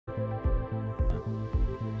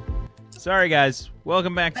Sorry, guys.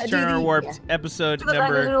 Welcome back to Turner Warped, episode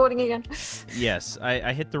number... Again. Yes,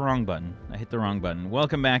 I hit the wrong button.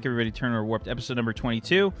 Welcome back, everybody, to Turner Warped, episode number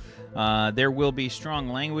 22. There will be strong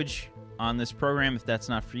language on this program. If that's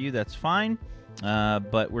not for you, that's fine.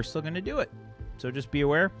 But we're still going to do it. So just be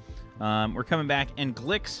aware. We're coming back, and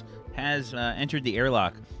Glix has entered the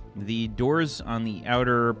airlock. The doors on the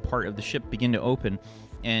outer part of the ship begin to open.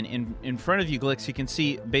 And in front of you, Glix, you can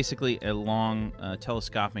see basically a long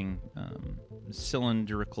telescoping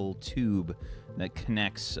cylindrical tube that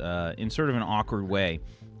connects in sort of an awkward way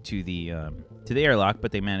to the airlock,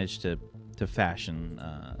 but they managed to fashion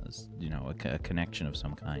a connection of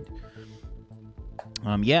some kind.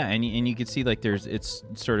 And you can see like it's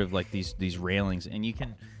sort of like these railings, and you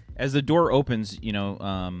can, as the door opens,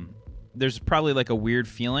 there's probably like a weird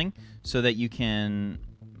feeling, so that you can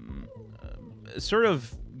sort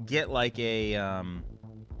of get like a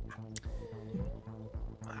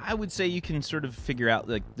I would say you can sort of figure out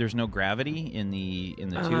like there's no gravity in the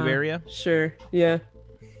tube area. Sure. Yeah.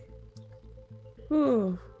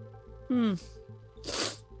 Ooh.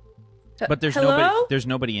 But there's Hello?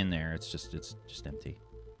 nobody in there. It's just empty.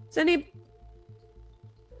 Is any?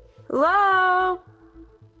 Hello?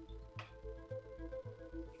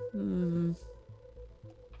 Boop.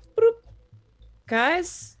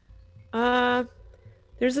 Guys?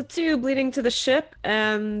 There's a tube leading to the ship,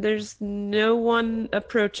 and there's no one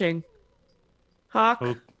approaching. Hawk?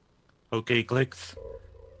 Okay, Glix.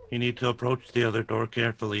 You need to approach the other door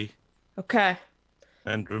carefully. Okay.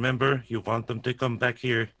 And remember, you want them to come back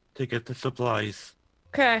here to get the supplies.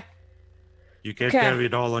 Okay. You can't carry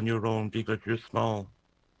it all on your own because you're small.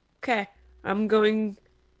 Okay. I'm going.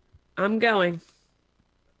 I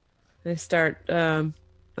start, I'm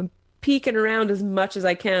peeking around as much as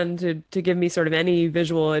I can to give me sort of any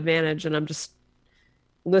visual advantage, and I'm just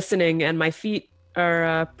listening, and my feet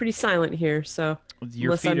are pretty silent here, so...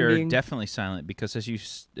 Your feet are definitely silent, because as you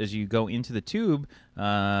go into the tube,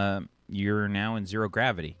 you're now in zero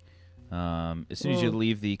gravity. As soon as you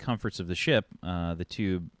leave the comforts of the ship, the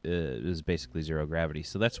tube is basically zero gravity.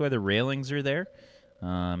 So that's why the railings are there,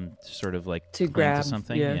 to sort of like to cling grab to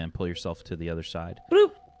something, yeah, and pull yourself to the other side.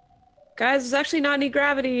 Bloop. Guys, there's actually not any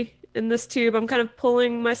gravity in this tube. I'm kind of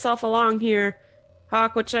pulling myself along here.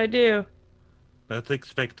 Hawk, what should I do? That's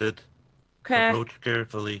expected. Okay. Approach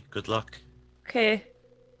carefully. Good luck. Okay.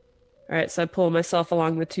 Alright, so I pull myself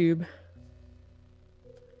along the tube.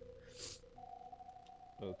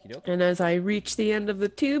 Okie doke. And as I reach the end of the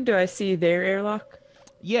tube, do I see their airlock?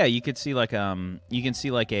 Yeah, you could see like an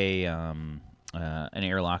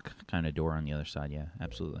airlock kind of door on the other side. Yeah,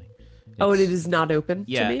 absolutely. And it is not open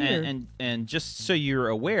yeah, to me? and just so you're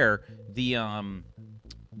aware, the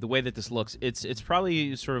way that this looks, it's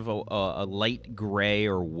probably sort of a light gray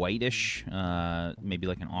or whitish, maybe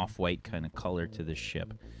like an off-white kind of color to this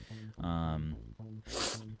ship.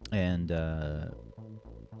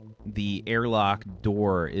 The airlock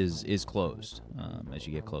door is closed as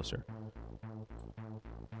you get closer.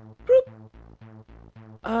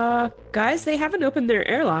 Guys, they haven't opened their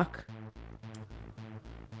airlock.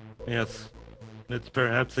 Yes, it's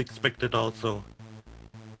perhaps expected also.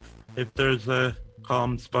 If there's a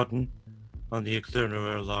comms button on the external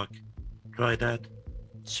airlock, try that.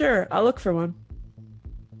 Sure, I'll look for one.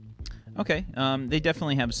 Okay, they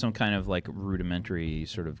definitely have some kind of like rudimentary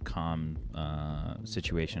sort of comm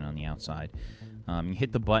situation on the outside. You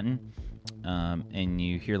hit the button, and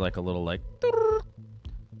you hear like a little like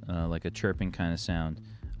a chirping kind of sound.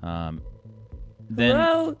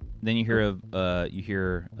 Hello? Then you hear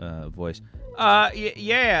a voice.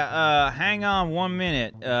 Hang on 1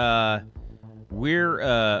 minute.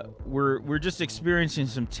 We're just experiencing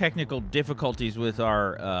some technical difficulties with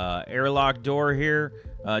our airlock door here.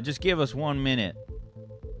 Just give us 1 minute.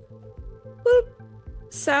 Boop.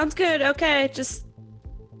 Sounds good. Okay, just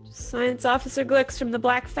Science Officer Glix from the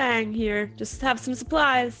Black Fang here. Just have some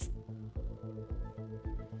supplies.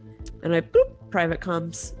 And I private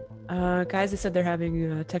comms. Guys, they said they're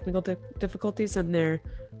having technical difficulties, and they're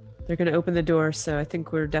going to open the door, so I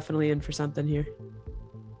think we're definitely in for something here.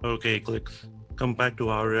 Okay, Glix. Come back to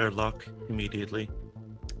our airlock immediately.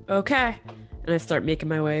 Okay. And I start making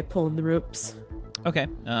my way, pulling the ropes. Okay,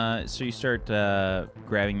 so you start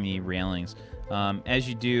grabbing the railings. As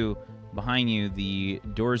you do, behind you, the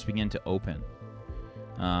doors begin to open.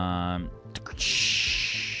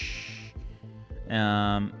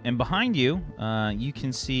 And behind you, you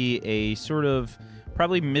can see a sort of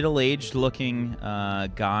probably middle-aged looking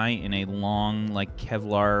guy in a long, like,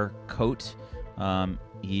 Kevlar coat.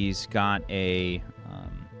 He's got a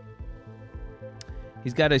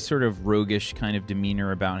sort of roguish kind of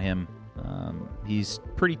demeanor about him. He's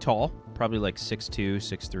pretty tall, probably like 6'2",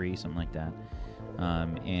 6'3", something like that.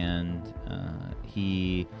 And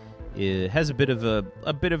he has a bit of a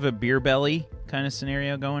beer belly kind of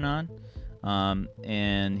scenario going on.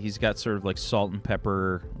 And he's got sort of like salt and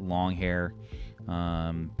pepper long hair,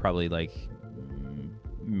 probably like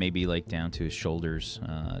maybe like down to his shoulders,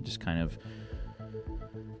 just kind of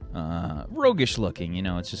roguish looking.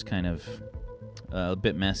 It's just kind of a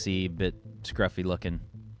bit messy, a bit scruffy looking.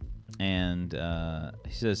 And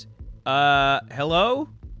he says, hello?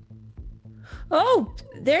 Oh,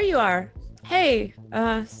 there you are. Hey,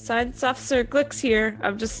 Science Officer Glick's here.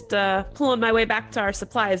 I'm just pulling my way back to our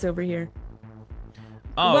supplies over here.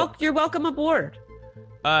 Oh, You're welcome aboard.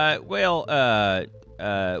 what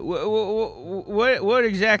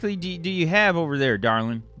exactly do you have over there,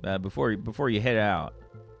 darling? Before you head out.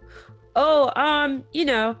 Oh,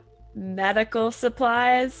 medical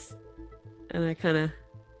supplies. And I kind of...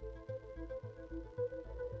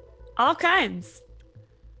 all kinds.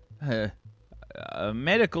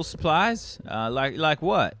 Medical supplies? Like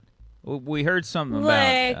what? We heard something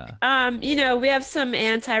like, about... we have some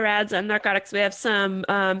anti-rads and narcotics. We have some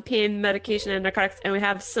pain medication and narcotics. And we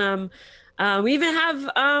have some... we even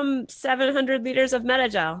have 700 liters of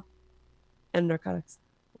Metagel and narcotics.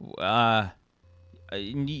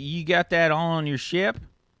 You got that all on your ship?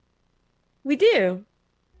 We do.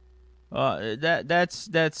 That's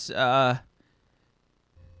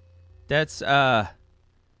Are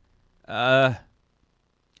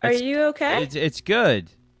you okay? It's good.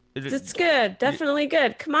 It's good. Definitely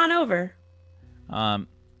good. Come on over. I'm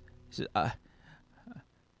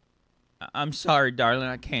sorry, darling.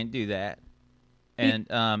 I can't do that. And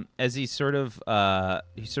as he sort of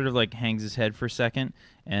like hangs his head for a second,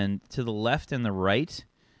 and to the left and the right,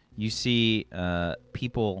 you see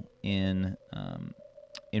people in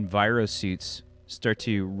Viro suits start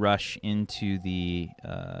to rush into the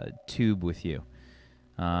tube with you.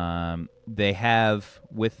 They have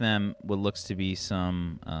with them what looks to be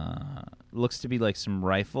like some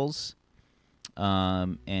rifles,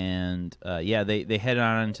 and they head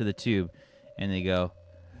on into the tube, and they go,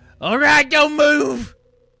 "All right, don't move."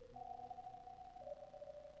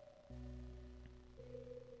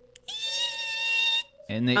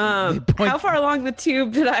 And they point. How far along the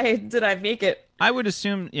tube did I make it? I would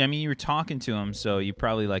assume. I mean, you were talking to him, so you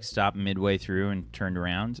probably like stopped midway through and turned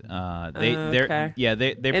around. Okay.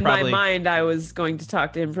 They in probably. my mind, I was going to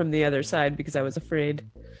talk to him from the other side because I was afraid.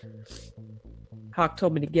 Hawk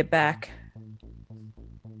told me to get back.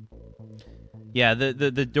 Yeah,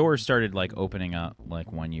 the door started like opening up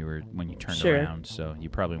like when you turned around, so you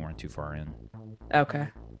probably weren't too far in. Okay.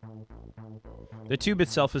 The tube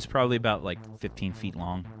itself is probably about like 15 feet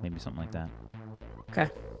long, maybe something like that. Okay.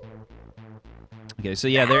 Okay, so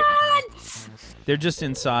yeah, they're just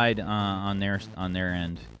inside on their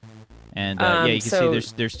end, and you can see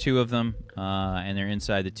there's two of them, and they're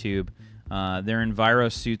inside the tube. Their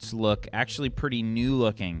Enviro suits look actually pretty new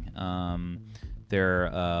looking.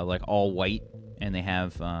 They're like all white, and they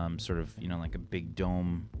have sort of like a big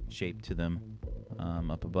dome shape to them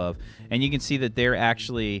up above, and you can see that they're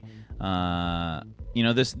actually.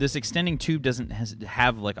 This extending tube doesn't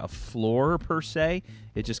have like a floor per se.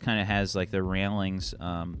 It just kind of has like the railings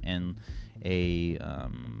and a I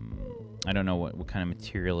don't know what kind of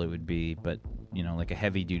material it would be, but like a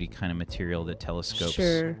heavy duty kind of material that telescopes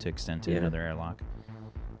to extend to another airlock.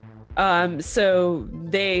 So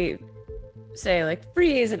they say like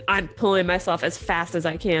freeze, and I'm pulling myself as fast as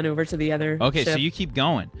I can over to the other. Okay, ship. so you keep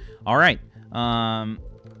going. All right.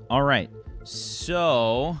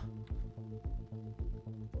 So.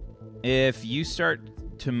 If you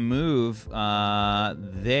start to move,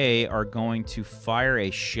 they are going to fire a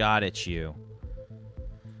shot at you.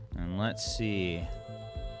 And let's see.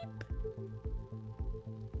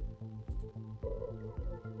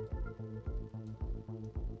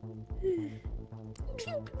 Pew,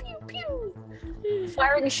 pew, pew.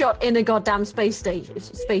 Firing a shot in a goddamn spaceship.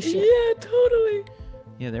 Yeah, totally.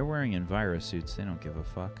 Yeah, they're wearing Enviro suits. They don't give a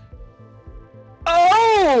fuck.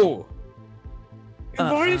 Oh!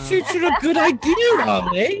 Enviro suits are a good idea,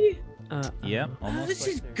 are they? Yeah, almost. This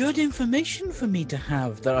is good information for me to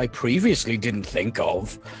have that I previously didn't think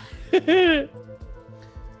of. 10,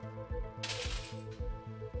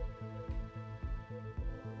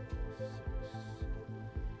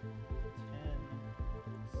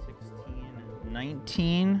 16,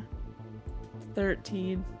 19.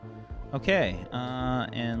 13. Okay,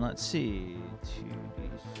 and let's see.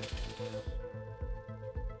 2d6.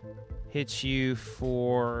 Hits you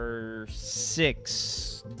for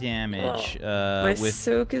 6 damage. My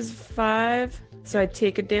soak is 5. So I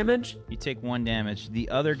take a damage. You take 1 damage. The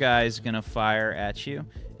other guy's gonna fire at you,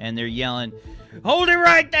 and they're yelling, "Hold it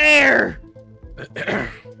right there!"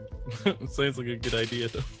 Sounds like a good idea,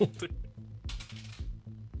 though.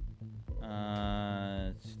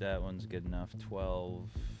 That one's good enough. 12,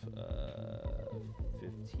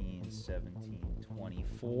 15, 17,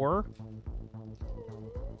 24.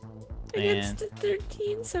 Against a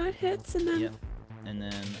 13, so it hits, and then... Yep. And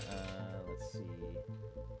then, let's see.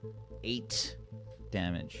 8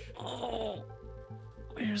 damage. Oh,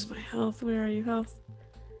 where's my health? Where are you, health?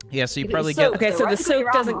 Yeah, so you But probably it's get... so- Okay, so the Right, soak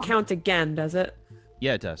your doesn't armor. count again, does it?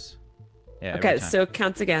 Yeah, it does. Yeah, Okay, every time. soak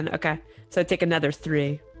counts again. Okay, so I take another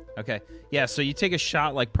 3. Okay. Yeah, so you take a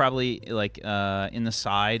shot, like, probably, like, in the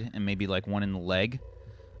side and maybe, like, 1 in the leg.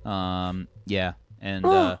 Yeah. And,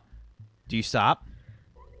 do you stop?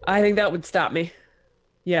 I think that would stop me.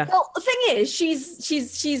 Yeah. Well, the thing is,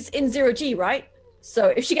 she's in 0G, right? So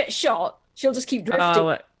if she gets shot, she'll just keep drifting.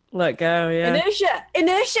 Oh, let go, yeah.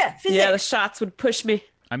 Inertia, physics. Yeah, the shots would push me.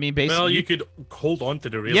 I mean, basically... Well, you could hold on to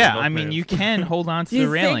the railing. Yeah, not I mean, move. you can hold on to Do you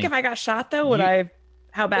the railing. think if I got shot, though, would You- I...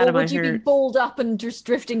 How bad Or am I would you be hurt? balled up and just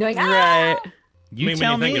drifting, going, ah! Right. You I mean,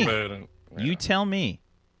 tell when you me. think about it, yeah. You tell me.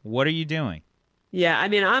 What are you doing? Yeah, I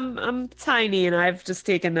mean, I'm tiny, and I've just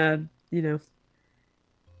taken a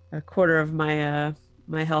quarter of my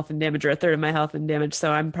my health and damage, or a third of my health and damage.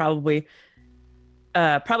 So I'm probably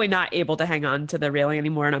not able to hang on to the railing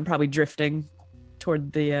anymore, and I'm probably drifting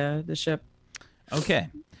toward the ship. Okay.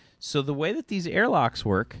 So the way that these airlocks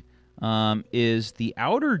work is the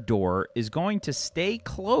outer door is going to stay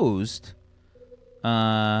closed.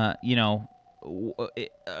 So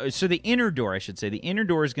the inner door, I should say, the inner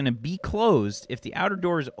door is going to be closed if the outer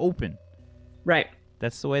door is open. Right.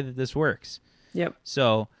 That's the way that this works. Yep.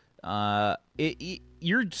 So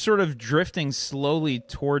you're sort of drifting slowly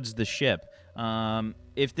towards the ship.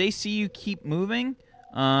 If they see you keep moving,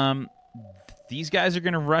 these guys are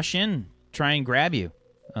going to rush in, try and grab you,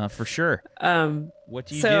 for sure. What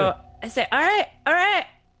do you So do? I say, all right,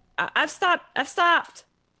 I've stopped.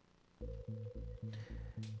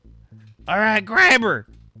 All right, grab her.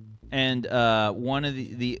 And one of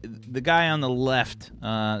the guy on the left,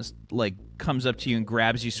 like comes up to you and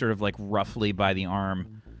grabs you, sort of like roughly by the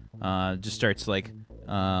arm. Just starts like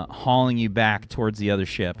hauling you back towards the other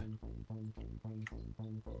ship.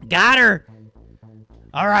 Got her.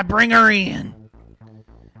 All right, bring her in.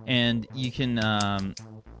 And you can.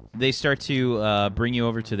 They start to bring you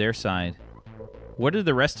over to their side. What are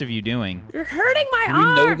the rest of you doing? You're hurting my Do we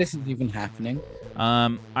arm. know this is even happening?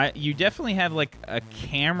 You definitely have like a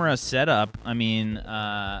camera set up. I mean,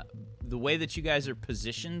 the way that you guys are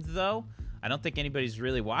positioned, though, I don't think anybody's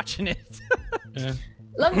really watching it. Yeah,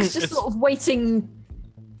 Lunk's just sort of waiting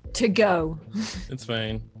to go. it's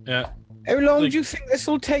fine. Yeah. How long Like- do you think this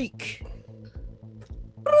will take?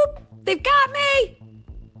 They've got me!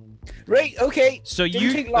 Right, okay. So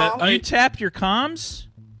Didn't take long. you tap your comms?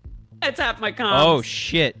 I tapped my comms. Oh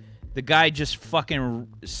shit! The guy just fucking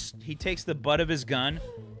he takes the butt of his gun,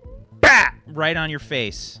 bah, right on your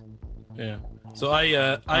face. Yeah. So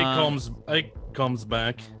I comes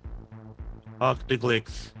back. H.A.W.K.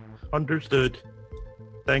 Understood.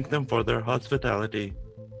 Thank them for their hospitality.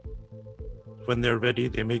 When they're ready,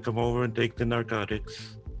 they may come over and take the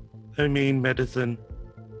narcotics. I mean, medicine.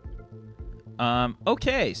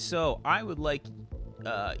 Okay, so I would like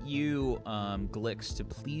you, Glix, to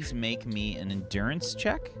please make me an endurance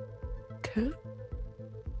check. Okay.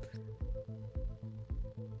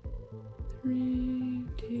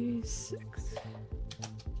 3d6.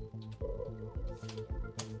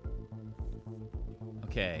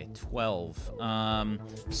 Okay, 12.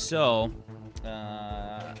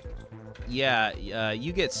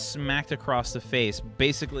 You get smacked across the face.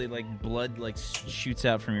 Basically, like blood like shoots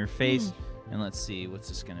out from your face. And let's see, what's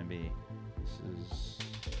this gonna be?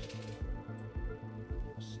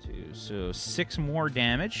 This is 2, so 6 more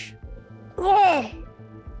damage.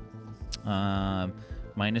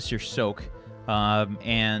 Minus your soak. They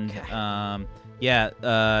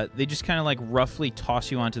just kind of like roughly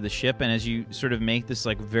toss you onto the ship, and as you sort of make this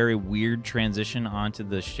like very weird transition onto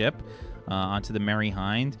the ship, onto the Merry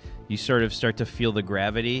Hind, you sort of start to feel the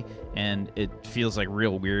gravity, and it feels like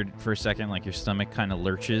real weird for a second, like your stomach kind of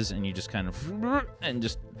lurches, and you just kind of and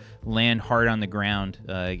just land hard on the ground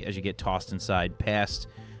as you get tossed inside past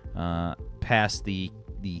the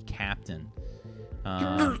captain.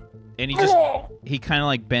 And he kind of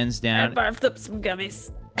like bends I down. barfed up some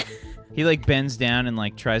gummies. He like bends down and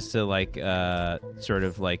like tries to like sort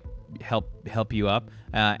of like help you up.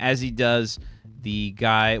 As he does,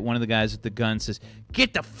 one of the guys with the gun says,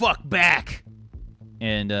 "Get the fuck back!"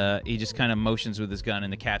 And he just kind of motions with his gun,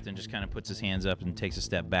 and the captain just kind of puts his hands up and takes a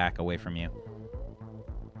step back away from you.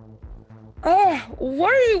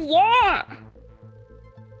 What do you want?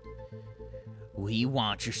 We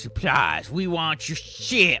want your supplies. We want your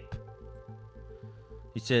ship.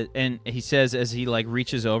 He says as he like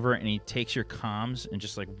reaches over and he takes your comms and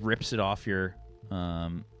just like rips it off your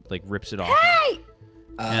rips it off. Hey!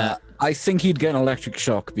 I think he'd get an electric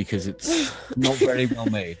shock because it's not very well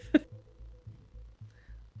made.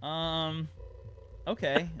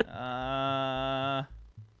 Okay.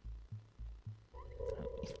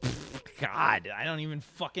 God, I don't even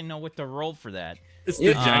fucking know what to roll for that. It's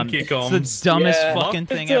the janky comms. It's the dumbest fucking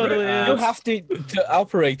thing totally ever. You have to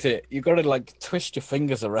operate it. You got to like twist your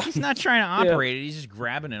fingers around. He's not trying to operate it. He's just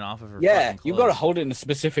grabbing it off of her. Yeah, fucking you got to clothes. hold it in a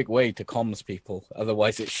specific way to comms people.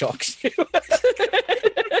 Otherwise, it shocks you.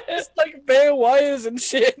 It's like bare wires and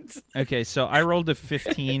shit. Okay, so I rolled a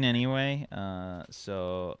 15 anyway.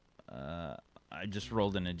 I just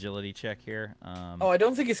rolled an agility check here. I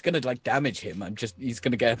don't think it's gonna like damage him. He's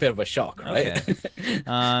gonna get a bit of a shock, right? Okay.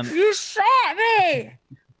 You shot me!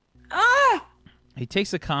 Ah! He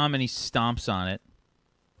takes the comm and he stomps on it.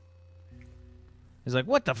 He's like,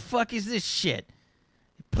 "What the fuck is this shit?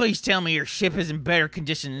 Please tell me your ship is in better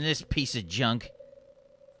condition than this piece of junk."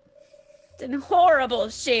 It's in horrible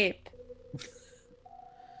shape.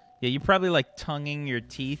 Yeah, you're probably like tonguing your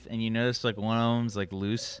teeth, and you notice like one of them's like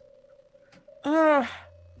loose. Ugh.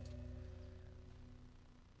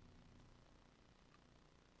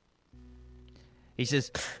 He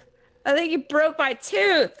says, I think you broke my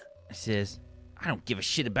tooth. "I don't give a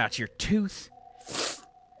shit about your tooth."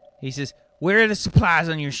 He says, "Where are the supplies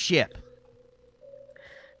on your ship?"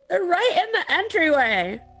 They're right in the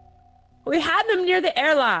entryway. We had them near the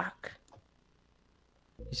airlock.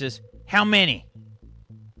 He says, "How many?"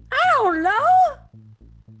 I don't know.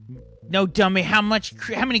 No, dummy. How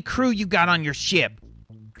many crew you got on your ship?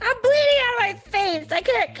 I'm bleeding out of my face. I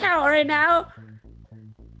can't count right now.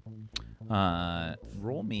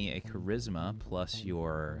 Roll me a charisma plus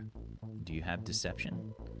your. Do you have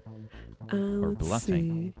deception? Or Let's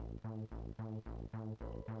bluffing. see.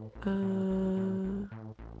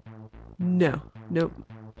 No. Nope.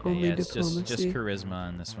 Okay, Only yeah, it's diplomacy. just charisma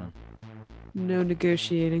on this one. No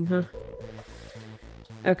negotiating, huh?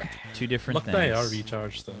 Okay. Two different Luck things. die are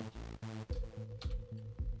recharged though.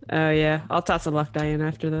 Oh, yeah. I'll toss a luck die in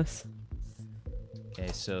after this. Okay,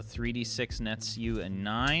 so 3d6 nets you a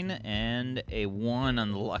 9 and a 1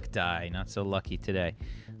 on the luck die. Not so lucky today.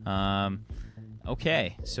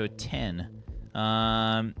 Okay, so 10.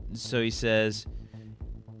 So he says,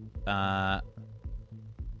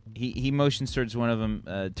 he motions towards one of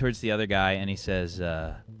them, towards the other guy, and he says,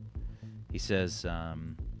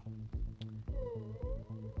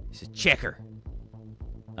 "Checker."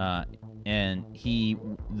 And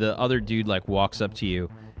the other dude like walks up to you,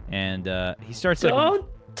 and he starts like, Don't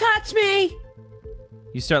touch me!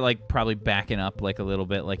 you start like probably backing up like a little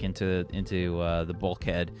bit like into the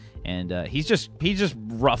bulkhead, and he's just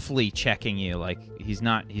roughly checking you, like he's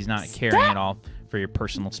not caring at all for your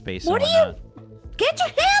personal space. What and are you- whatnot. Get your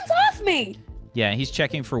hands off me! Yeah, he's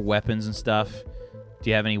checking for weapons and stuff. Do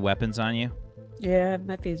you have any weapons on you? Yeah,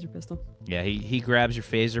 my phaser pistol. Yeah, he grabs your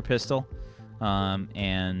phaser pistol,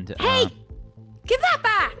 and Hey! Give that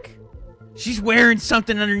back! she's wearing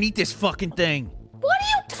something underneath this fucking thing. What are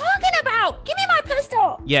you talking about? Give me my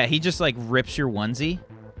pistol! Yeah, he just like rips your onesie.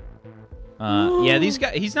 Yeah, these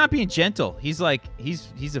guys. He's not being gentle. He's like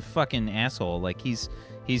he's a fucking asshole. Like he's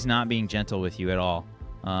not being gentle with you at all.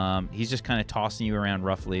 He's just kind of tossing you around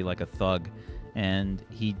roughly like a thug, and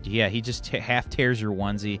he just half tears your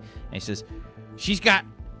onesie, and he says, She's got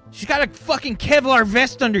a fucking Kevlar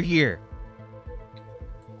vest under here."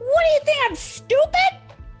 What do you think? I'm stupid?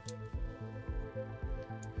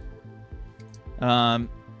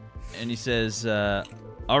 And he says,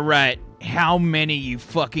 "All right, how many you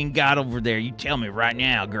fucking got over there? You tell me right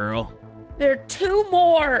now, girl." There are 2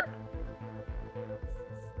 more.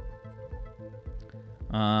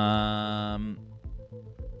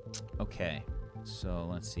 Okay, so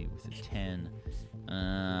let's see, with a 10,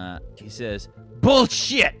 he says,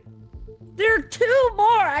 "Bullshit!" There are 2 more.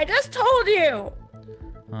 I just told you.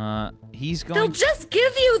 He's They'll going, just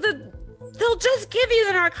give you the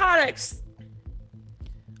narcotics.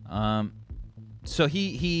 so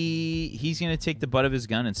he's gonna take the butt of his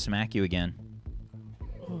gun and smack you again.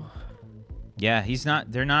 Yeah, these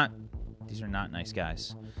are not nice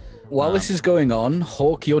guys. While this is going on,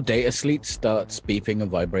 Hawk, your data sheet starts beeping and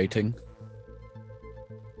vibrating.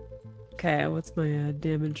 Okay, what's my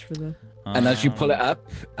damage for the... And as you pull it up,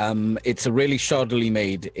 it's a really shoddily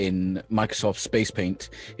made in Microsoft Space Paint.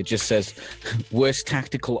 It just says, worst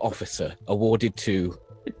tactical officer, awarded to...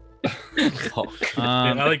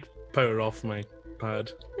 I like power off my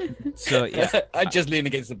pad. So, yeah. I just lean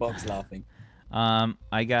against the box laughing.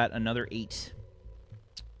 I got another 8.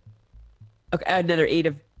 Okay, another 8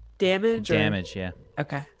 of damage? Damage, yeah.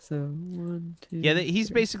 Okay, so 1, 2... Yeah,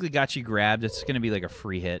 he's basically got you grabbed. It's going to be like a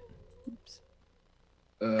free hit.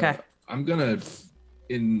 Okay. I'm gonna,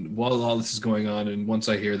 while all this is going on, and once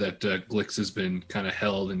I hear that Glix has been kind of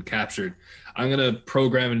held and captured, I'm gonna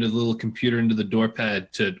program into the little computer into the door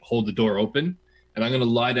pad to hold the door open, and I'm gonna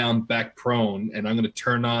lie down back prone, and I'm gonna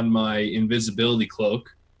turn on my invisibility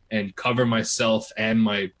cloak and cover myself and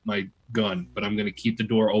my gun, but I'm gonna keep the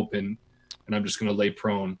door open, and I'm just gonna lay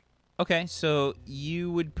prone. Okay, so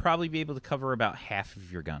you would probably be able to cover about half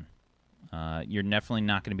of your gun. You're definitely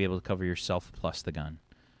not going to be able to cover yourself plus the gun.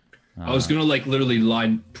 I was gonna like literally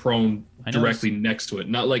lie prone directly next to it,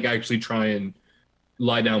 not like actually try and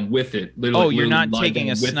lie down with it. Literally, you're not taking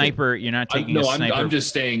a sniper. You're not taking a sniper. I'm just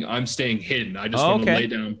staying. I'm staying hidden. I just want to lay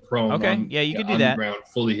down prone. Okay, yeah, you could do that. On the ground,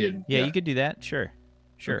 fully hidden. Yeah, you could do that. Sure.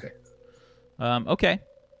 Okay. Okay.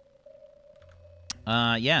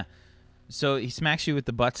 Yeah. So he smacks you with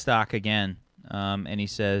the buttstock again, and he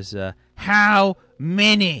says, "How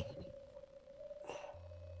many?"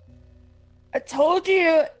 I told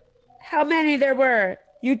you how many there were.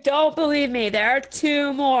 You don't believe me. There are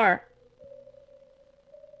 2 more.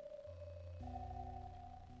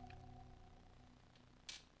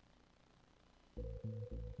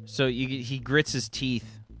 So he grits his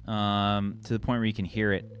teeth to the point where you can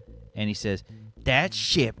hear it, and he says, "That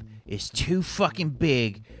ship is too fucking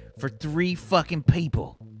big for 3 fucking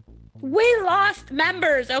people." We lost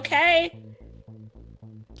members, okay?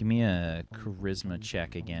 Give me a charisma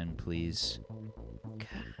check again, please.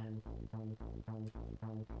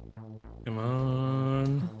 Come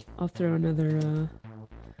on. I'll throw another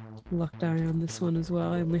luck die on this one as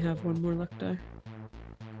well. I only have 1 more luck die.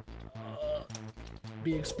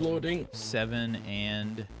 Be exploding. 7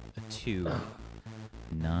 and a 2.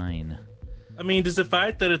 9. I mean, does the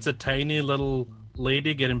fact that it's a tiny little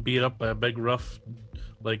lady getting beat up by a big rough,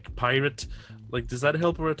 like, pirate, like, does that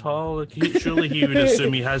help her at all? Like, surely he would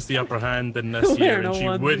assume he has the upper hand in this year, and she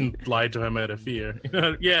wouldn't lie to him out of fear.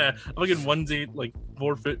 Yeah, I'm looking onesie, like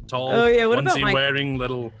 4 foot tall. Oh yeah, what about onesie wearing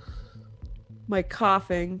little. My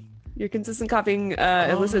coughing. Your consistent coughing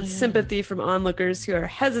elicits sympathy from onlookers who are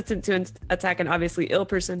hesitant to attack an obviously ill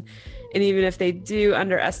person, and even if they do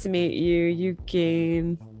underestimate you, you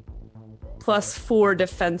gain +4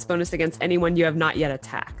 defense bonus against anyone you have not yet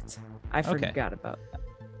attacked. I forgot about that.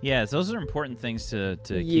 Yeah, those are important things to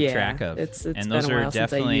keep track of. It's and been those a while are since I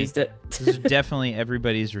definitely used it. those are definitely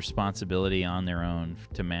everybody's responsibility on their own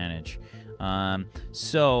to manage.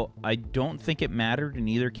 So I don't think it mattered in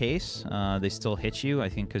either case. They still hit you, I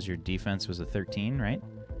think, because your defense was a 13, right?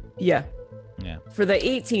 Yeah. Yeah. For the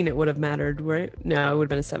 18, it would have mattered, right? No, it would have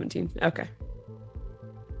been a 17. Okay.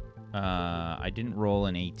 I didn't roll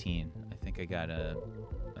an 18. I think I got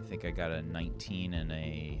a 19 and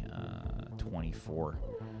a 24.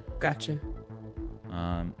 Gotcha.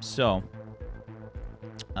 So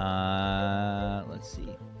let's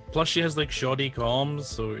see. Plus, she has like shoddy comms,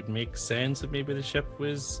 so it makes sense that maybe the ship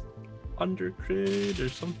was undercrewed or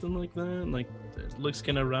something like that. Like, it looks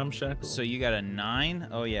kind of ramshackle. So you got a 9?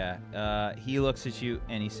 Oh yeah. He looks at you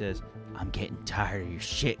and he says, "I'm getting tired of your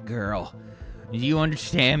shit, girl. Do you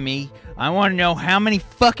understand me? I want to know how many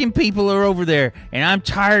fucking people are over there, and I'm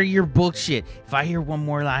tired of your bullshit. If I hear one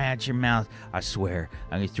more lie out your mouth, I swear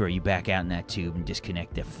I'm going to throw you back out in that tube and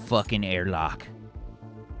disconnect the fucking airlock."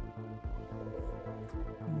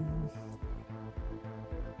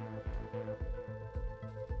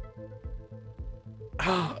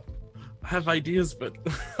 I have ideas, but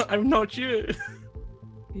I'm not you.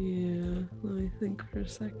 Yeah, let me think for a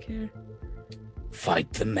sec here.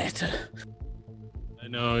 Fight the meta. I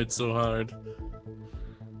know, it's so hard.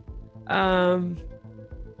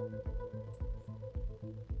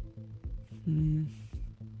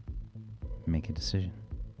 Make a decision.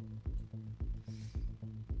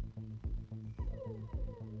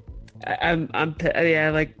 Yeah,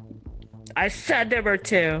 like I said there were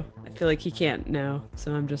 2. I feel like he can't know,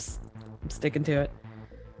 so I'm sticking to it.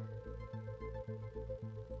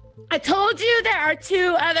 I told you there are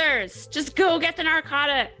 2 others. Just go get the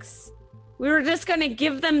narcotics. We were just going to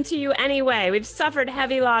give them to you anyway. We've suffered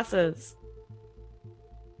heavy losses.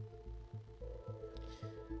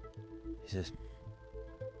 He says,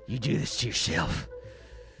 "You do this to yourself.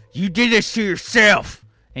 You did this to yourself."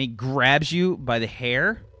 And he grabs you by the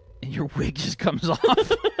hair, and your wig just comes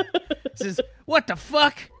off. says, "What the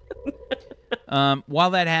fuck?"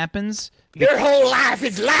 While that happens, Your whole life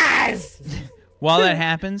is lies. while that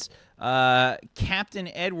happens, Captain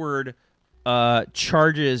Edward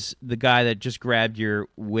charges the guy that just grabbed your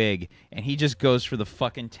wig, and he just goes for the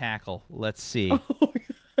fucking tackle. Let's see.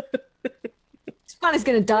 This man is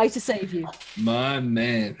going to die to save you. My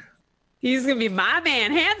man. He's gonna be my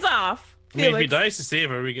man. Hands off. I mean, if he Felix. dies to save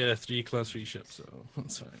her, we get a 3 class 3 ship, so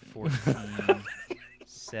that's fine. 14,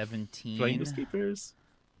 17. Flying escapers.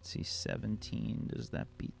 Let's see, 17. Does that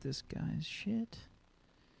beat this guy's shit?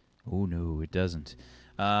 Oh, no, it doesn't.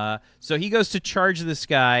 So he goes to charge this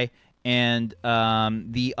guy, and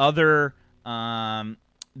the other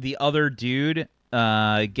dude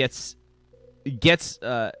gets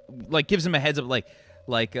like gives him a heads up,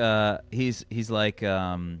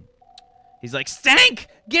 he's like, Stank,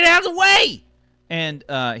 get out of the way! And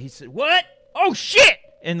he said, what? Oh shit!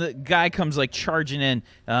 And the guy comes like charging in,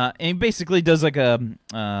 and he basically does like a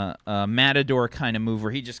matador kind of move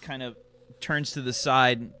where he just kind of turns to the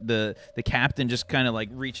side. The captain just kind of like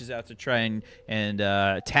reaches out to try and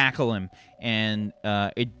tackle him, and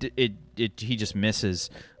he just misses.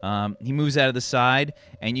 He moves out of the side,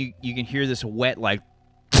 and you can hear this wet like,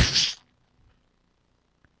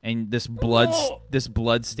 and this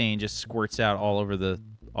blood stain just squirts out all over the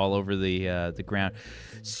ground.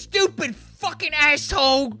 Stupid fucking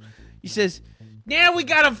asshole! He says, now we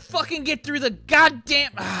gotta fucking get through the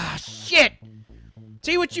goddamn shit.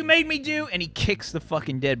 See what you made me do? And he kicks the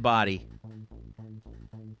fucking dead body.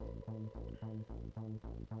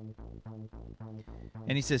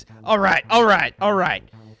 And he says, all right.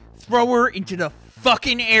 Throw her into the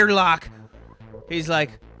fucking airlock. He's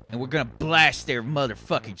like, and we're gonna blast their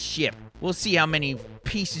motherfucking ship. We'll see how many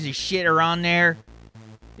pieces of shit are on there.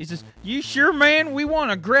 He says, you sure, man? We want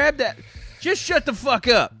to grab that. Just shut the fuck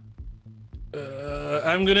up.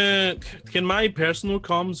 Can my personal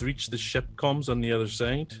comms reach the ship comms on the other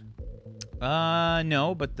side?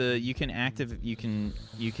 No, but you can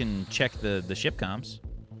check the ship comms.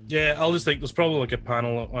 Yeah, I'll just there's probably like a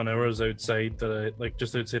panel on ours outside that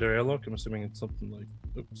just outside our airlock. I'm assuming it's something like,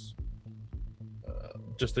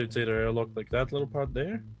 just outside our airlock, like that little part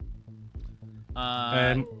there.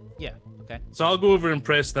 Yeah, okay. So I'll go over and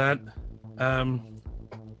press that.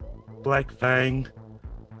 Black Fang,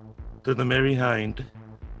 to the Merry Hind.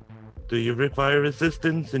 Do you require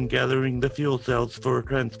assistance in gathering the fuel cells for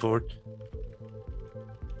transport?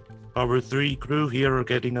 Our 3 crew here are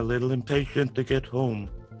getting a little impatient to get home.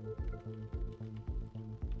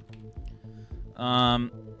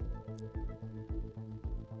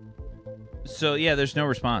 So yeah, there's no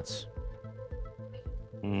response.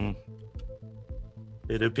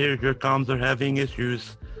 It appears your comms are having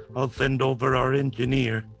issues. I'll send over our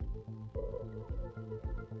engineer.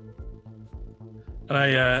 And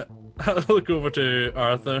I look over to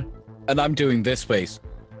Arthur. And I'm doing this face.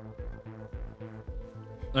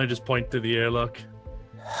 And I just point to the airlock.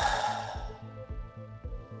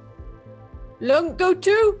 Lunk, go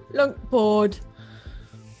to Lunk board.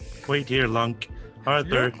 Wait here, Lunk.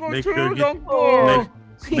 Arthur, make sure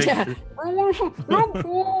Yeah. Lunk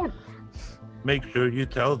board. make sure you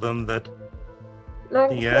tell them that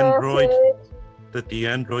Lunk the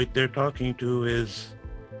android they're talking to is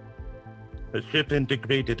a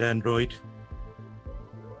ship-integrated android.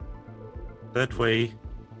 That way,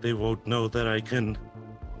 they won't know that I can,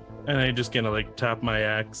 And I just kind of like tap my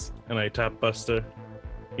axe and I tap Buster.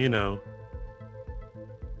 you know.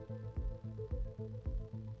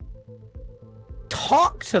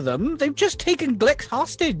 Talk to them. They've just taken Glick's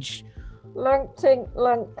hostage. Lunk tink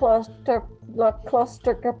lunk cluster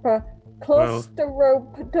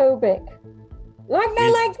claustrophobic. Lunk no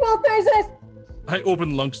legs, both faces. I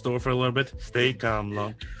open Lunk's door for a little bit. Stay calm,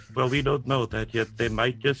 Lunk. Well, we don't know that yet. They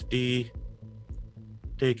might just be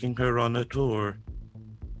taking her on a tour.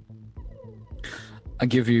 I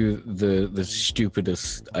give you the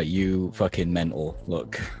stupidest, you fucking mental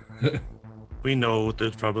look. We know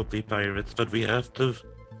there's probably pirates, but we have to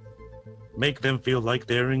make them feel like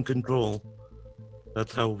they're in control.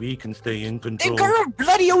 That's how we can stay in control. They've got a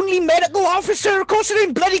bloody only medical officer. Of course they're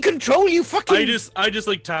in bloody control, you fucking... I just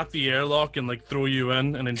like tap the airlock and like throw you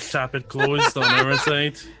in and then tap it closed on our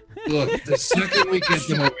side. Look, the second we get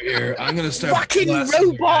them over here, I'm gonna start Fucking blasting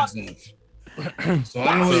your robot! heads off. So I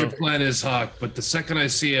don't know what your plan is, H.A.W.K, but the second I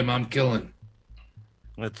see him, I'm killing.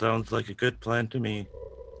 That sounds like a good plan to me.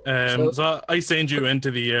 So I send you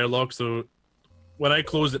into the airlock, so when I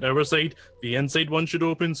close it our side, the inside one should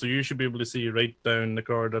open, so you should be able to see right down the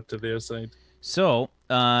corridor to their side. So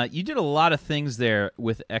you did a lot of things there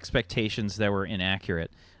with expectations that were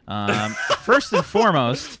inaccurate. First and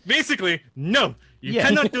foremost, Basically, no, you Yeah.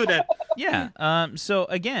 cannot do that. Yeah. So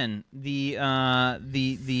again, the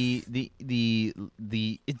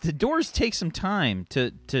doors take some time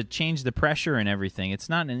to change the pressure and everything. It's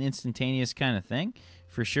not an instantaneous kind of thing,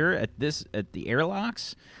 for sure. At the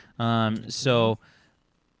airlocks. So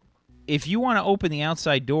if you want to open the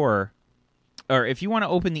outside door, or if you want to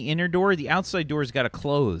open the inner door, the outside door's got to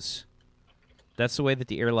close. That's the way that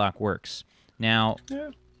the airlock works. Now,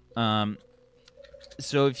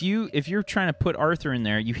 so if you're trying to put Arthur in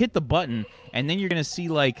there, you hit the button, and then you're gonna see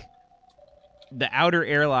like the outer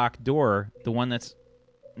airlock door, the one that's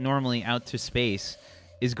normally out to space,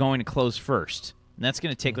 is going to close first. And that's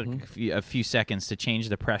going to take like a few seconds to change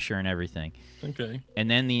the pressure and everything. Okay. And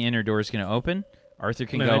then the inner door is going to open. Arthur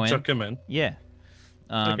can go in. Chuck him in. Yeah.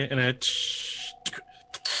 Okay, and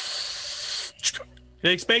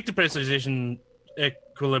the expected pressurization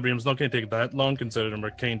equilibrium is not going to take that long, considering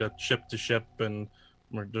we're kind of ship to ship, and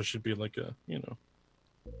there should be like a,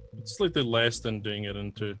 it's slightly less than doing it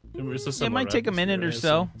into. It might take a minute or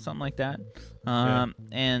so, something like that.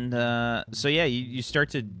 And so yeah, you start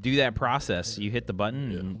to do that process. You hit the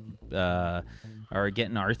button, and or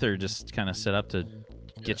getting Arthur just kind of set up to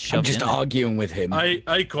get shoved. I'm just arguing with him. I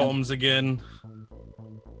comms again.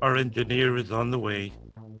 Our engineer is on the way.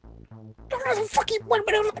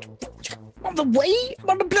 On the way? I'm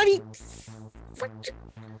on the bloody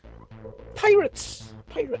pirates.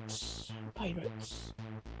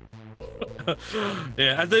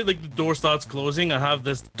 Yeah, as the door starts closing, I have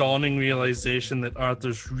this dawning realization that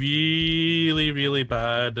Arthur's really, really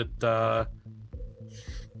bad at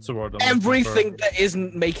what's the word? Everything that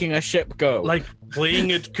isn't making a ship go. Like playing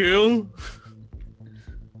it cool.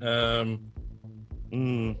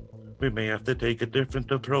 We may have to take a different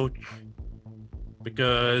approach.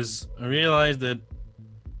 Because I realized that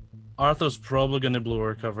Arthur's probably going to blow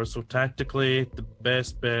our cover, so tactically the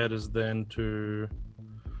best bet is then to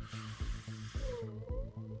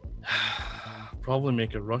probably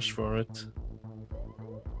make a rush for it.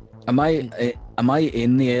 Am I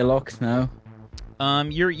in the airlock now?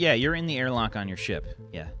 You're in the airlock on your ship.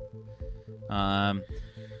 Yeah.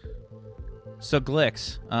 So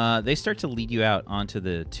Glix, they start to lead you out onto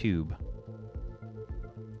the tube.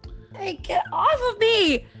 Hey, get off of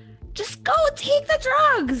me! Just go take the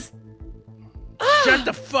drugs! Shut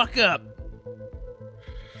the fuck up!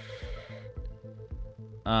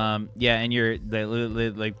 Yeah, and they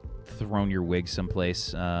like thrown your wig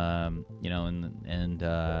someplace, and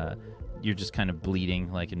you're just kind of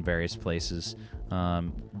bleeding like in various places.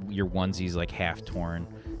 Your onesie's like half torn,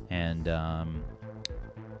 and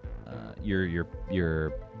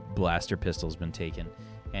your blaster pistol's been taken,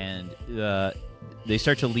 and they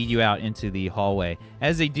start to lead you out into the hallway.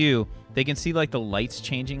 As they do, they can see like the lights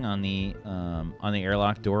changing on the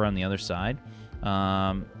airlock door on the other side,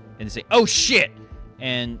 and they say, "Oh shit!"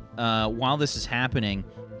 And while this is happening,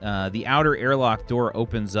 the outer airlock door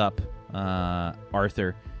opens up,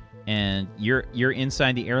 Arthur, and you're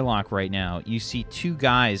inside the airlock right now. You see two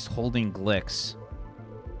guys holding Glix,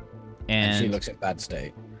 and she looks in bad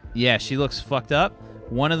state. Yeah, she looks fucked up.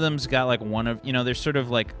 One of them's got like they're sort of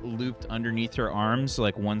like looped underneath her arms.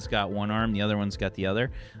 Like one's got one arm, the other one's got the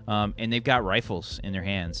other. And they've got rifles in their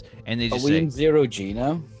hands. And they just Are we in 0G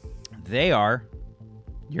now? They are.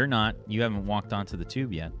 You're not. You haven't walked onto the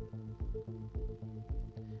tube yet.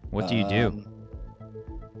 What do you do?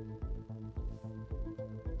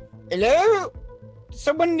 Hello?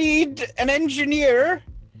 Someone need an engineer?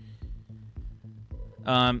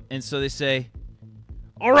 And so they say,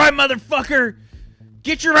 "All right, motherfucker!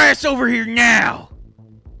 Get your ass over here now!"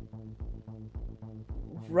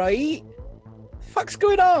 Right? Fuck's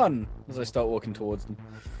going on? As I start walking towards them.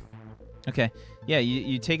 Okay. Yeah,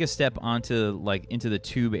 you take a step into the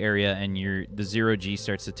tube area, and the 0G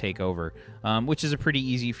starts to take over, which is a pretty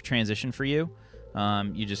easy transition for you.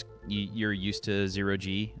 You're used to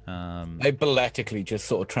 0G. I balletically just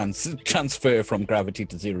sort of transfer from gravity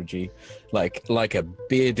to 0G, like a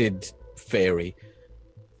bearded fairy.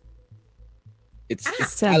 It's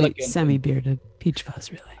semi-bearded peach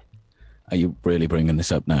fuzz, really. Are you really bringing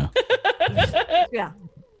this up now? Yeah.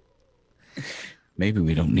 Maybe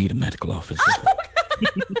we don't need a medical officer.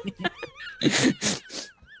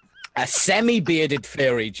 A semi-bearded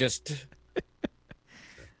fairy, just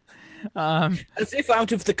as if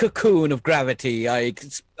out of the cocoon of gravity, I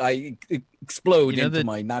explode into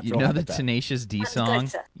my natural habitat. The Tenacious D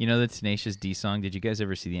song? You know the Tenacious D song? Did you guys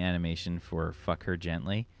ever see the animation for Fuck Her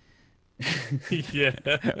Gently? Yeah.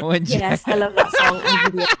 Yes, I love that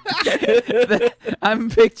song.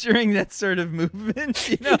 I'm picturing that sort of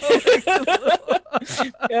movement,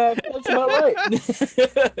 Yeah, that's about right.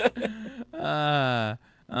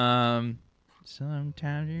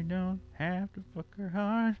 Sometimes you don't have to fuck her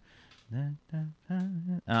hard.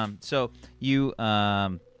 So you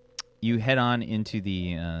head on into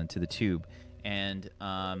the to the tube, and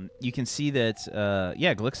you can see that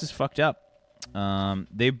Glix is fucked up.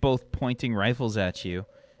 They're both pointing rifles at you,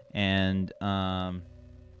 and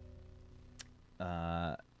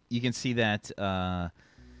you can see that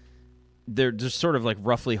they're just sort of like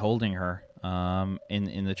roughly holding her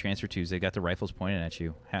in the transfer tubes. They got the rifles pointed at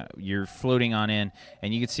you. You're floating on in,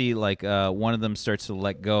 and you can see like one of them starts to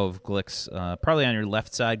let go of Glix, probably on your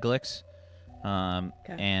left side, Glix.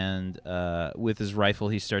 And with his rifle,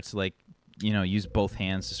 he starts to like, use both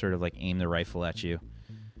hands to sort of like aim the rifle at you.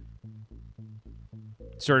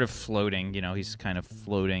 Sort of floating, he's kind of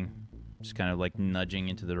floating, just kind of like nudging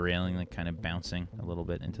into the railing, like kind of bouncing a little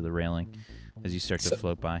bit into the railing as you start to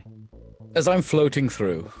float by. As I'm floating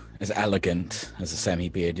through, as elegant as a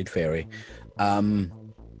semi-bearded fairy,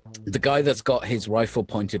 the guy that's got his rifle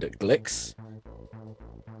pointed at Glix,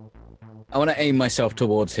 I want to aim myself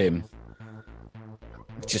towards him,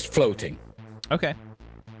 just floating. Okay.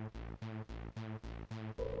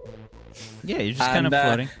 Yeah, you're just kind of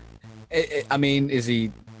floating. I mean, is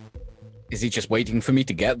he just waiting for me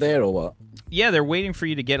to get there, or what? Yeah, they're waiting for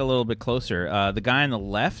you to get a little bit closer. The guy on the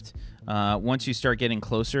left, once you start getting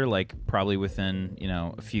closer, like probably within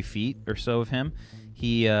a few feet or so of him,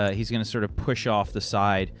 he's going to sort of push off the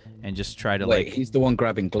side and just try to he's the one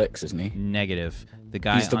grabbing Glix, isn't he? Negative. The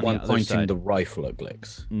guy he's the on one the pointing side. the rifle at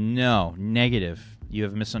Glix. No, negative. You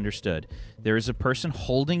have misunderstood. There is a person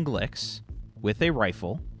holding Glix with a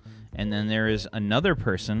rifle. And then there is another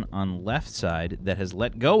person on the left side that has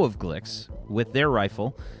let go of Glix with their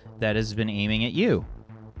rifle that has been aiming at you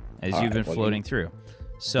as you've been floating through.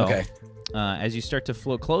 So as you start to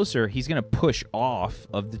float closer, he's going to push off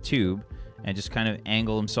of the tube and just kind of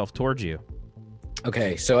angle himself towards you.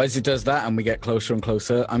 Okay, so as he does that and we get closer and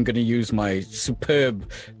closer, I'm going to use my superb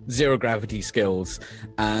zero-gravity skills,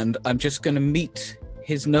 and I'm just going to meet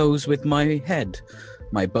his nose with my head,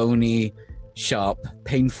 my bony, sharp,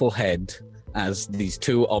 painful head, as these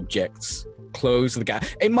two objects close the gap.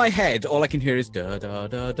 In my head, all I can hear is da da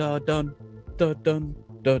da da dun da dun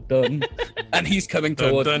da dun, and he's coming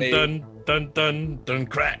towards me. Dun dun dun dun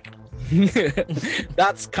crack.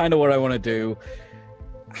 That's kind of what I want to do.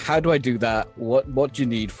 How do I do that? What do you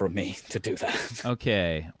need from me to do that?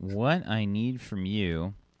 Okay, what I need from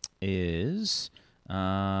you is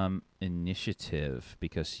initiative,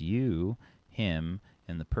 because you, him,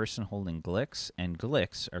 and the person holding Glix and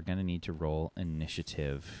Glix are going to need to roll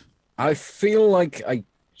initiative. I feel like I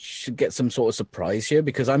should get some sort of surprise here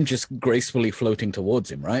because I'm just gracefully floating towards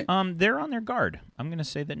him, right? They're on their guard. I'm going to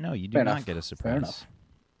say that no, you do not get a surprise. Fair enough.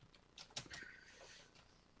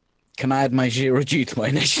 Can I add my 0G to my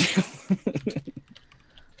initiative?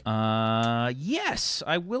 Yes,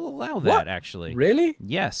 I will allow that, actually. Really?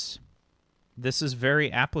 Yes. This is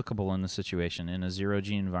very applicable in the situation. In a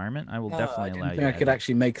 0G environment, I will definitely allow you. I think I could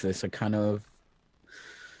actually make this a kind of...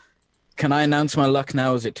 Can I announce my luck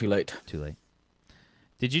now, or is it too late? Too late.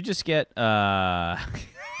 Did you just get... 4,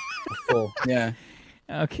 yeah.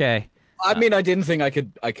 Okay. I mean, I didn't think I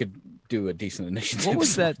could do a decent initiative. What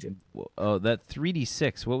was that? Oh, that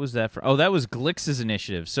 3d6. What was that for? Oh, that was Glix's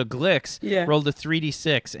initiative. So Glix rolled a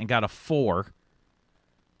 3d6 and got a 4.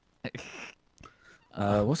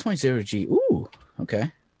 What's my 0G? Ooh,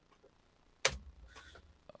 okay.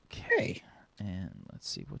 Okay. And let's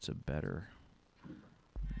see, what's a better...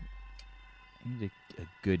 I need a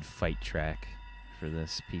good fight track for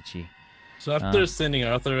this, Peachy. So after sending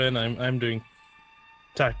Arthur in, I'm doing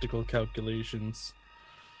tactical calculations.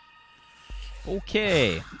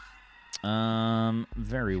 Okay.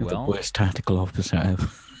 Very You're well. the worst tactical officer ever.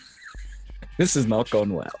 This has not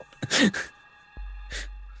gone well.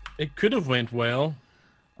 It could have went well.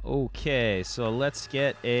 Okay, so let's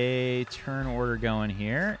get a turn order going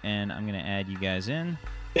here, and I'm going to add you guys in.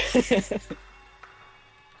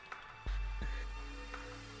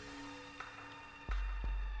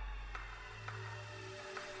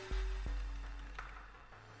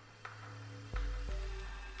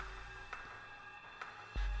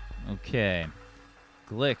 Okay.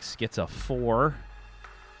 Glix gets a 4.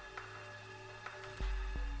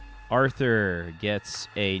 Arthur gets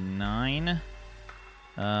a 9.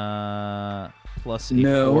 Plus a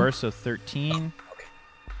 4, so 13. Okay.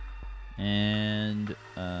 And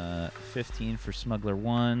 15 for Smuggler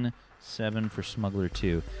 1, 7 for Smuggler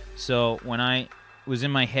 2. So when I was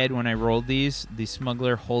in my head when I rolled these, the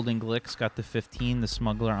Smuggler holding Glix got the 15, the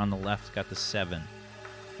Smuggler on the left got the 7.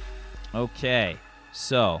 Okay,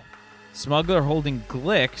 so Smuggler holding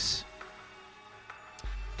Glix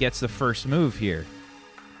gets the first move here.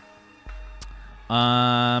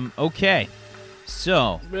 Okay.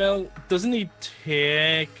 So. Well, doesn't he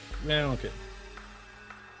take? Well, okay.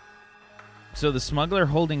 So the smuggler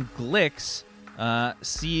holding Glix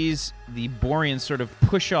sees the Borian sort of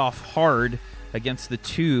push off hard against the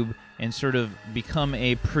tube and sort of become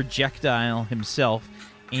a projectile himself,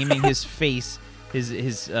 aiming his face,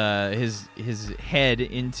 his head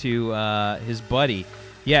into his buddy.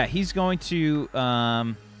 Yeah, he's going to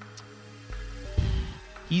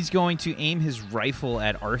aim his rifle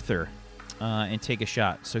at Arthur and take a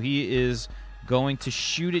shot. So he is going to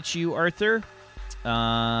shoot at you, Arthur.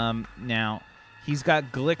 Now, he's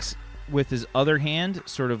got Glix with his other hand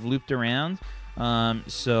sort of looped around.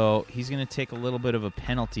 So he's going to take a little bit of a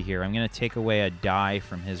penalty here. I'm going to take away a die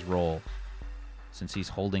from his roll since he's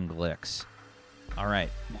holding Glix. All right.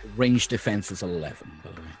 Range defense is 11,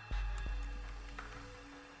 by the way.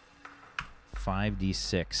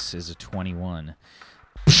 5d6 is a 21.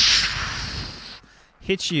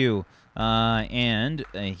 Hits you, and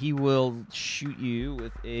he will shoot you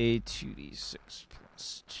with a 2d6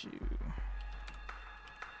 plus 2.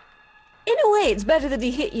 In a way, it's better that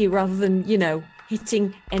he hit you rather than,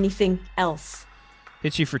 hitting anything else.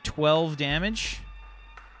 Hits you for 12 damage,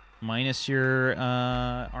 minus your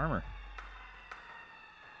armor.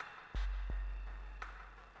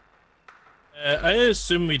 I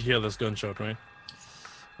assume we'd hear this gunshot, right?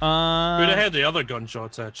 We'd have had the other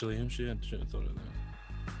gunshots, actually. Should have thought of that.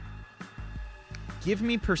 Give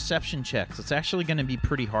me perception checks. It's actually going to be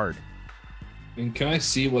pretty hard. And can I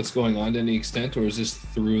see what's going on to any extent, or is this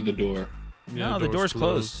through the door? No, the door's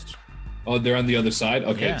closed. Oh, they're on the other side?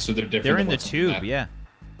 Okay, Yeah. so they're different. They're in than the what's on tube, map. yeah.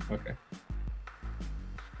 Okay.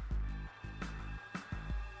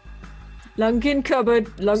 Lunk in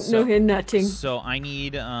cupboard, Lunk no hin nothing. So I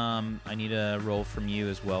need a roll from you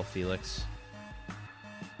as well, Felix.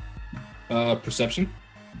 Perception?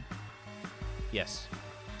 Yes.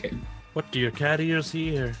 Okay. What do your cat ears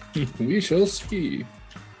hear? We shall see.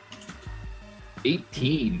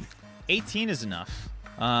 18. 18 is enough.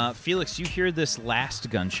 Felix, you hear this last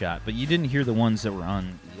gunshot, but you didn't hear the ones that were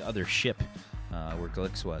on the other ship where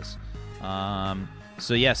Glix was.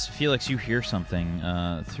 So yes, Felix, you hear something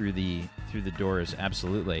through the doors,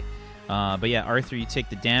 absolutely. But yeah, Arthur, you take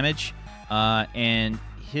the damage, and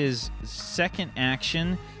his second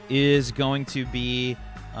action is going to be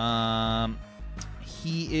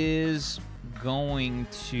he is going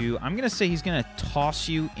to, I'm going to say he's going to toss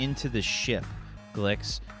you into the ship,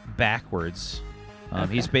 Glix, backwards.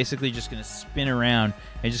 Okay. He's basically just going to spin around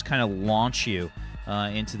and just kind of launch you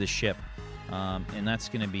into the ship. And that's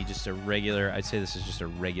going to be just a regular, I'd say this is just a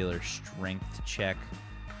regular strength check.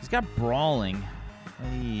 He's got brawling.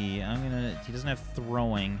 He doesn't have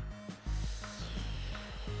throwing.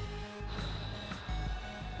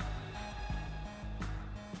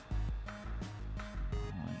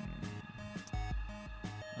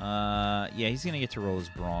 Yeah, he's going to get to roll his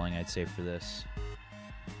brawling, I'd say, for this.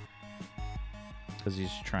 Because he's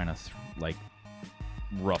trying to,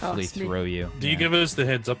 roughly Toss me. throw you. Do you give us the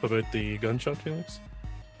heads up about the gunshot, Felix?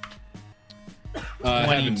 I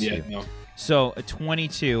haven't 22. yet, no. So, a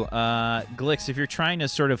 22. Glix, if you're trying to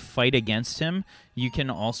sort of fight against him, you can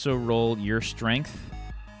also roll your strength.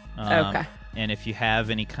 Okay. And if you have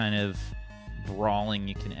any kind of brawling,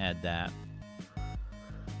 you can add that.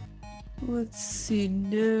 Let's see,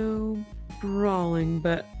 no brawling,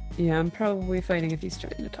 but yeah, I'm probably fighting if he's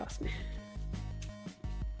trying to toss me.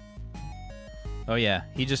 Oh yeah,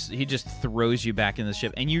 he just throws you back in the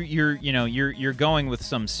ship, and you're going with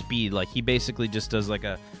some speed. Like he basically just does like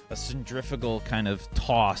a centrifugal kind of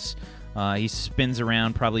toss. He spins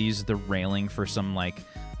around, probably uses the railing for some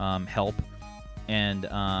help, and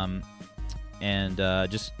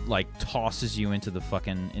just tosses you into the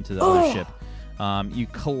other ship. You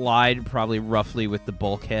collide probably roughly with the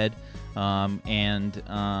bulkhead, yeah,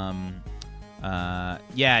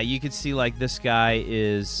 you could see this guy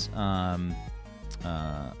is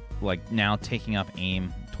now taking up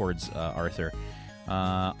aim towards Arthur.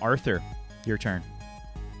 Arthur, your turn.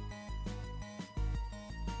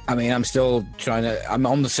 I mean, I'm still I'm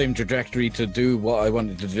on the same trajectory to do what I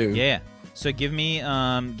wanted to do. Yeah. So give me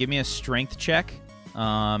a strength check,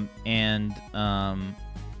 and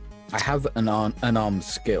I have an unarmed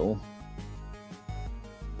skill.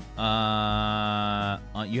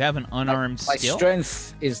 you have an unarmed My skill.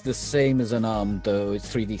 strength is the same as unarmed, though.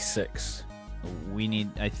 It's 3d6.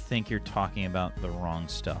 I think you're talking about the wrong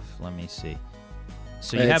stuff. Let me see.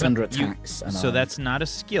 So you It's have under attacks. So unarmed. that's not a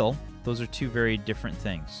skill. Those are two very different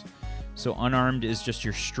things. So unarmed is just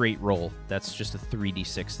your straight roll. That's just a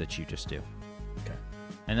 3d6 that you just do. Okay.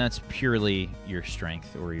 And that's purely your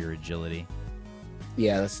strength or your agility.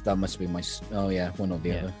 Yeah, that must be my. Oh yeah, one or the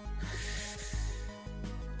Yeah. other.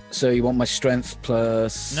 So you want my strength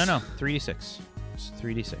plus? No, 3d6. It's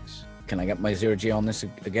 3d6. Can I get my 0G on this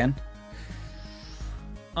again?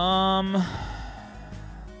 Because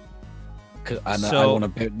I So- want to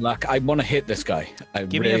burn luck. I want to hit this guy.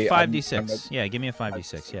 Give me a 5d6. Yeah, give me a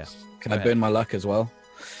 5d6. Yeah. Can Go I ahead. burn my luck as well?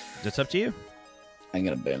 That's up to you. I'm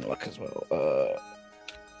gonna burn luck as well.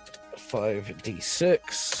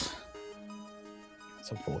 5d6.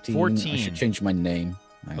 So 14. I 14. should change my name.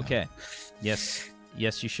 Hang on. Okay. Yes,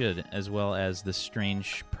 you should, as well as the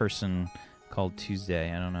strange person called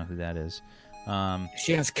Tuesday. I don't know who that is.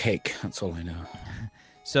 She has cake. That's all I know.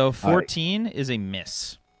 So 14 is a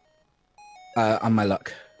miss. On my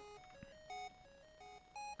luck.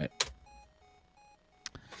 Right.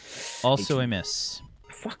 Also a miss.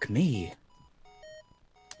 Fuck me.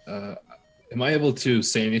 Am I able to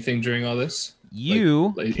say anything during all this?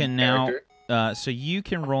 You Like can now. character? So you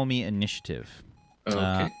can roll me initiative. Oh,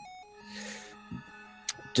 okay.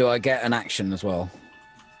 Do I get an action as well?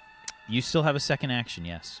 You still have a second action.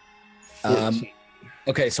 Yes.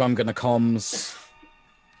 Okay, so I'm gonna comms.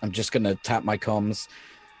 I'm just gonna tap my comms.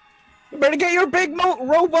 You better get your big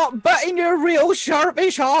robot butt in your real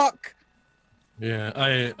sharpish hawk. Yeah,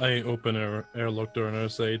 I open our airlock door on our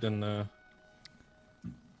side and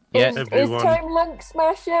Yeah. Is Everyone. Time Lunk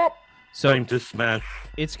smash yet? So Time to smash.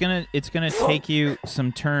 it's gonna take you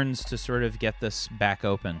some turns to sort of get this back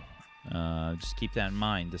open. Just keep that in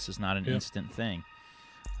mind. This is not an Yeah. instant thing.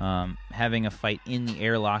 Having a fight in the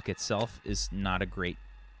airlock itself is not a great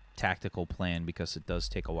tactical plan because it does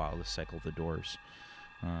take a while to cycle the doors.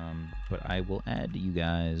 But I will add you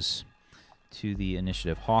guys to the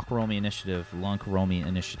initiative. Hawk, roll me initiative. Lunk, roll me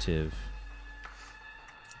initiative.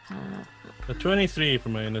 a 23 for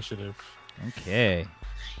my initiative. Okay.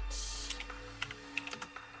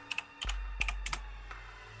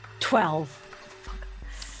 12.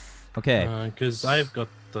 Okay. Because I've got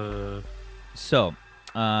the. So,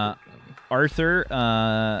 Arthur,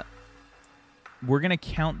 we're gonna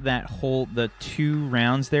count the 2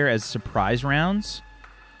 rounds there as surprise rounds.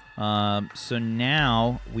 So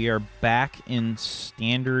now we are back in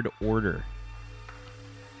standard order.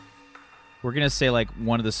 We're gonna say like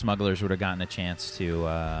one of the smugglers would have gotten a chance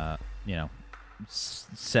to,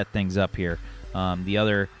 set things up here. The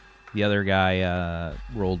other guy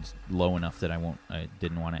rolled low enough that I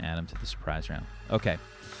didn't want to add him to the surprise round. Okay.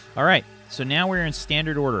 All right. So now we're in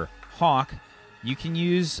standard order. Hawk, you can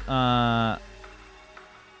use.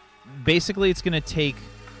 Basically, it's going to take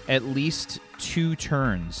at least 2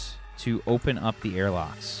 turns to open up the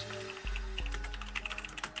airlocks,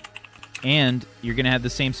 and you're going to have the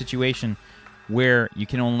same situation where you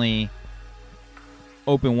can only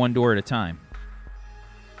open one door at a time.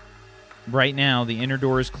 Right now, the inner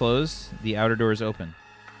door is closed. The outer door is open.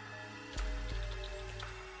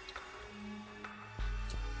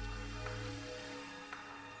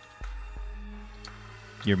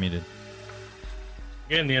 You're muted.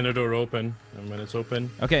 Again, the inner door open, and when it's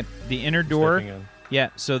open, Okay, the inner door. stepping in. Yeah,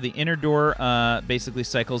 so the inner door basically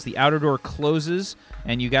cycles. The outer door closes,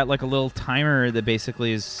 and you got like a little timer that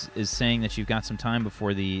basically is saying that you've got some time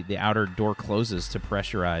before the outer door closes to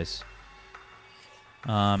pressurize.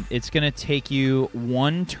 It's going to take you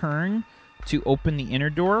 1 turn to open the inner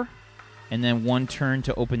door, and then 1 turn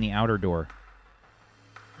to open the outer door.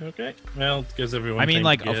 Okay. Well, it gives everyone. I mean, time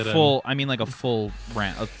like to a get in. full. I mean, like a full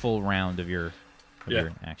round of your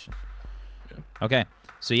your action. Yeah. Okay,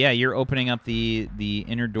 so yeah, you're opening up the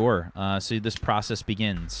inner door. So this process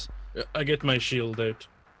begins. I get my shield out,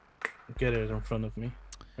 get it in front of me,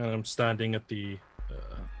 and I'm standing at the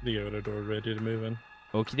outer door, ready to move in.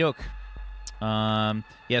 Okie doke.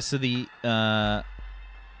 Yeah, so the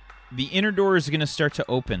inner door is going to start to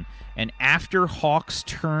open, and after Hawk's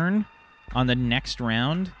turn on the next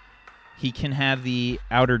round, he can have the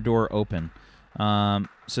outer door open.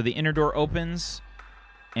 So the inner door opens,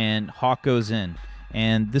 and Hawk goes in.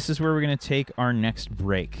 And this is where we're going to take our next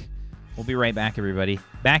break. We'll be right back, everybody.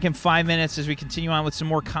 Back in 5 minutes as we continue on with some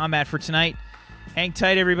more combat for tonight. Hang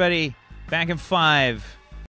tight, everybody. Back in 5.